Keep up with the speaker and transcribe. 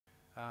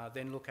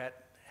then look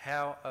at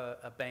how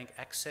a bank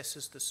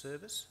accesses the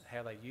service,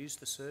 how they use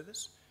the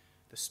service,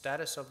 the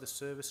status of the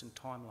service and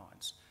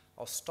timelines.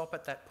 I'll stop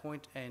at that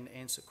point and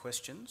answer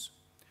questions.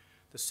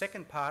 The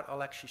second part,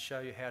 I'll actually show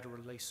you how to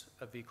release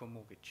a vehicle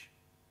mortgage.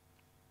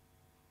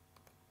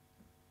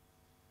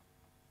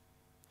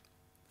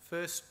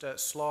 First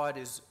slide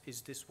is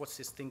this, what's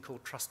this thing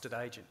called trusted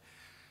agent?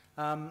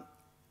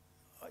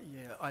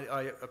 Yeah,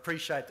 I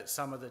appreciate that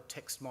some of the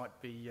text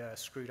might be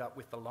screwed up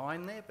with the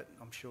line there, but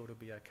I'm sure it'll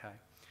be okay.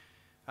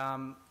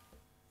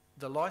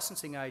 The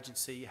licensing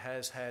agency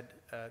has had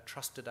a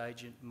trusted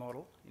agent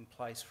model in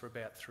place for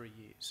about 3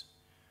 years.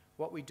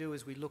 What we do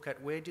is we look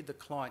at where did the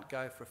client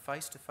go for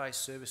face-to-face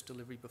service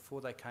delivery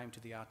before they came to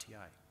the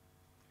RTA.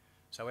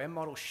 So our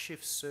model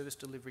shifts service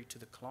delivery to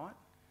the client.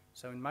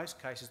 So in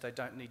most cases, they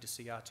don't need to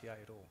see RTA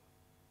at all.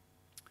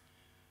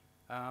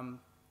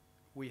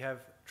 We have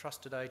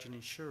trusted agent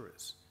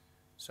insurers.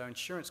 So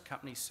insurance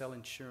companies sell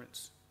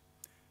insurance.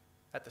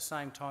 At the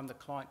same time, the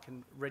client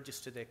can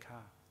register their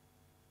car.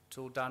 It's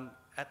all done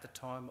at the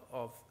time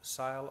of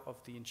sale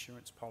of the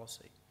insurance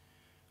policy.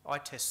 Eye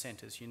test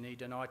centres, you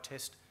need an eye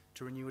test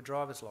to renew a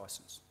driver's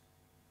licence.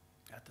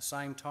 At the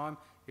same time,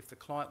 if the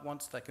client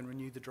wants, they can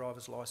renew the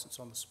driver's licence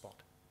on the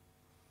spot.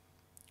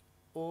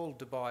 All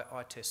Dubai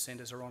eye test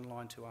centres are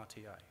online to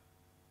RTA.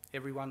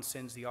 Everyone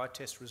sends the eye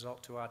test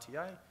result to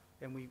RTA,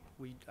 and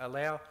we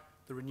allow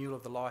the renewal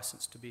of the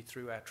licence to be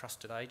through our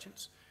trusted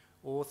agents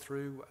or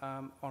through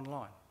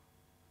online.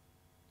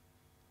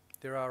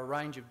 There are a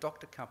range of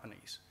doctor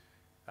companies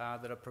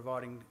that are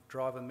providing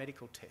driver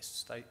medical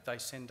tests. They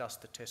send us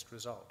the test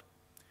result.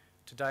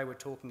 Today we're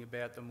talking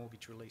about the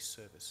mortgage release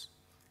service.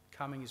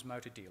 Coming is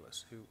motor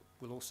dealers who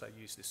will also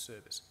use this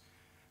service.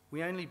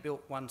 We only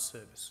built one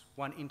service,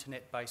 one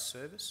internet-based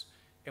service,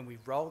 and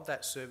we've rolled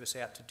that service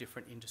out to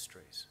different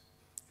industries.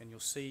 And you'll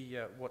see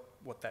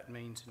what that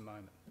means in a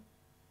moment.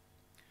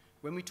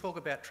 When we talk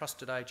about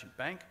Trusted Agent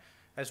Bank,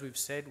 as we've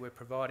said, we're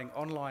providing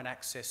online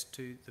access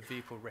to the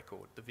vehicle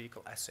record, the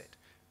vehicle asset.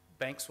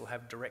 Banks will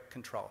have direct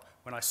control.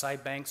 When I say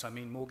banks, I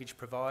mean mortgage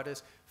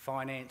providers,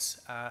 finance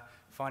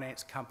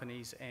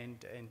companies and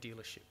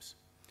dealerships.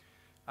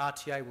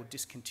 RTA will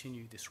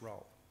discontinue this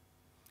role.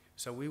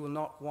 So we will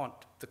not want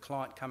the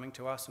client coming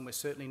to us, and we're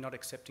certainly not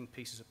accepting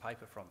pieces of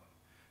paper from them.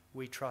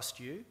 We trust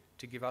you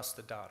to give us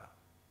the data,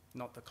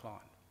 not the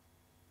client.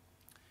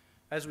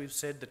 As we've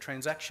said, the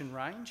transaction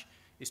range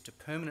is to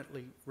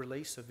permanently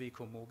release a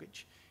vehicle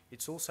mortgage.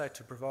 It's also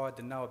to provide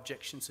the no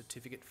objection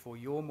certificate for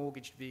your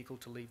mortgaged vehicle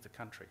to leave the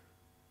country.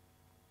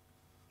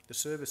 The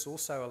service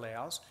also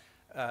allows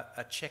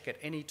a check at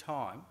any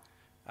time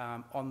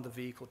on the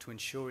vehicle to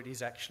ensure it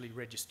is actually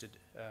registered,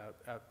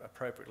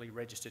 appropriately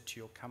registered to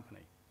your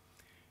company.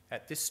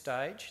 At this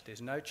stage,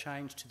 there's no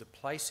change to the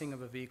placing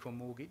of a vehicle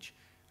mortgage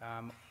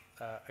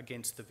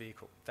against the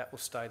vehicle. That will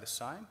stay the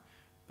same,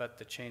 but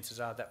the chances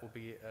are that will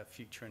be a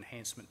future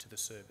enhancement to the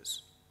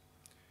service.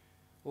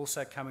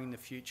 Also coming in the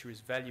future is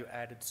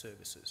value-added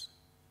services.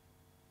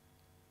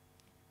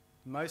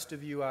 Most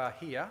of you are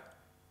here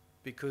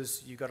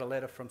because you got a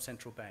letter from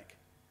Central Bank.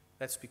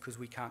 That's because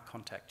we can't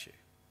contact you.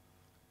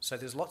 So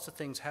there's lots of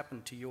things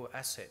happen to your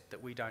asset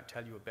that we don't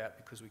tell you about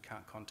because we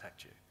can't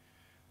contact you.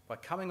 By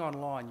coming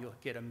online, you'll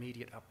get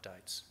immediate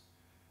updates.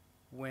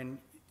 When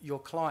your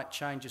client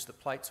changes the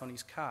plates on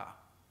his car,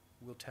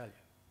 we'll tell you.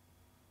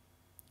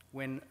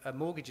 When a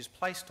mortgage is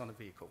placed on a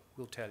vehicle,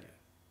 we'll tell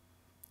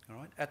you. All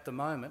right? At the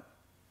moment,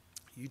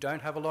 you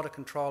don't have a lot of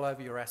control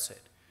over your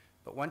asset,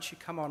 but once you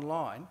come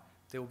online,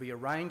 there will be a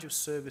range of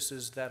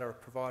services that are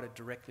provided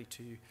directly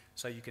to you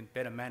so you can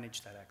better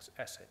manage that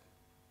asset.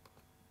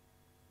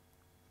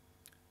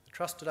 The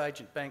Trusted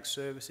Agent Bank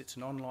service, it's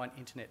an online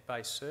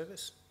internet-based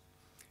service.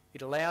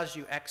 It allows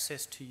you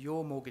access to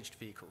your mortgaged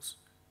vehicles,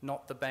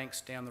 not the banks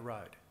down the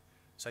road.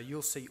 So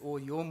you'll see all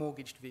your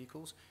mortgaged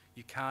vehicles.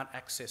 You can't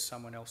access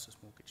someone else's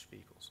mortgaged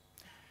vehicles.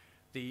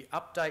 The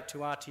update to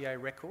RTA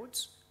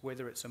records,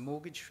 whether it's a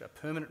mortgage, a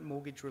permanent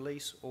mortgage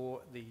release,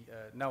 or the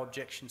no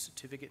objection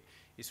certificate,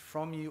 is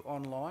from you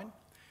online.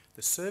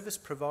 The service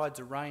provides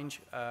a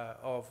range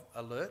of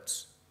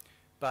alerts,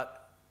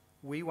 but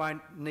we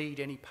won't need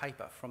any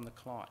paper from the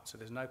client, so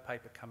there's no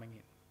paper coming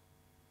in.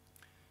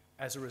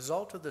 As a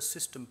result of the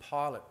system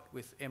pilot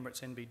with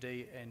Emirates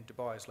NBD and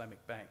Dubai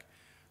Islamic Bank,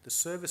 the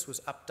service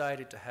was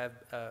updated to have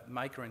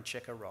maker and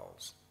checker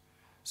roles.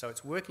 So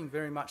it's working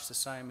very much the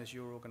same as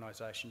your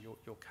organisation,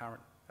 your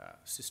current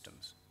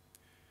systems.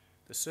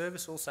 The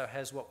service also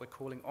has what we're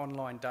calling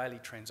online daily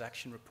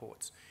transaction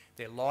reports.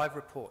 They're live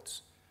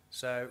reports.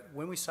 So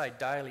when we say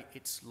daily,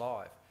 it's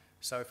live.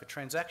 So if a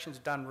transaction's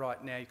done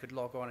right now, you could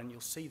log on and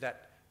you'll see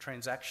that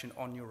transaction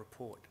on your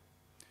report.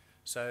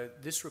 So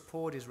this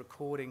report is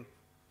recording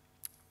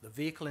the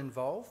vehicle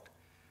involved,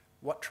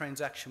 what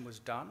transaction was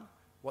done,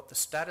 what the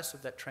status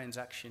of that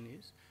transaction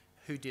is,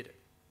 who did it.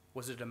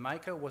 Was it a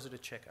maker, was it a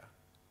checker?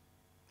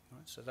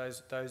 Right, so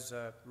those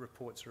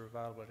reports are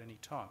available at any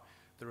time.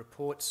 The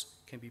reports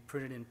can be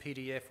printed in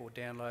PDF or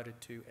downloaded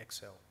to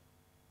Excel.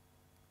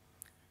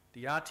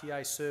 The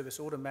RTA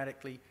service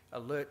automatically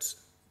alerts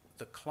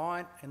the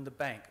client and the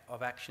bank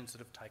of actions that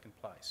have taken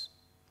place.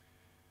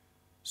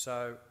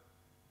 So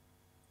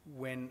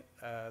when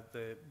a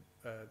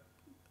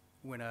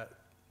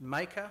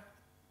maker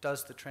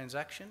does the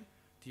transaction,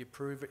 the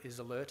approver is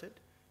alerted.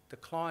 The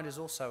client is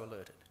also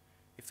alerted.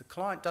 If the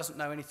client doesn't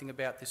know anything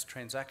about this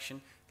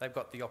transaction, they've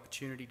got the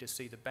opportunity to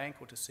see the bank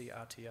or to see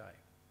RTA.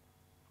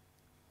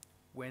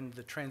 When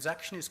the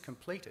transaction is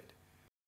completed,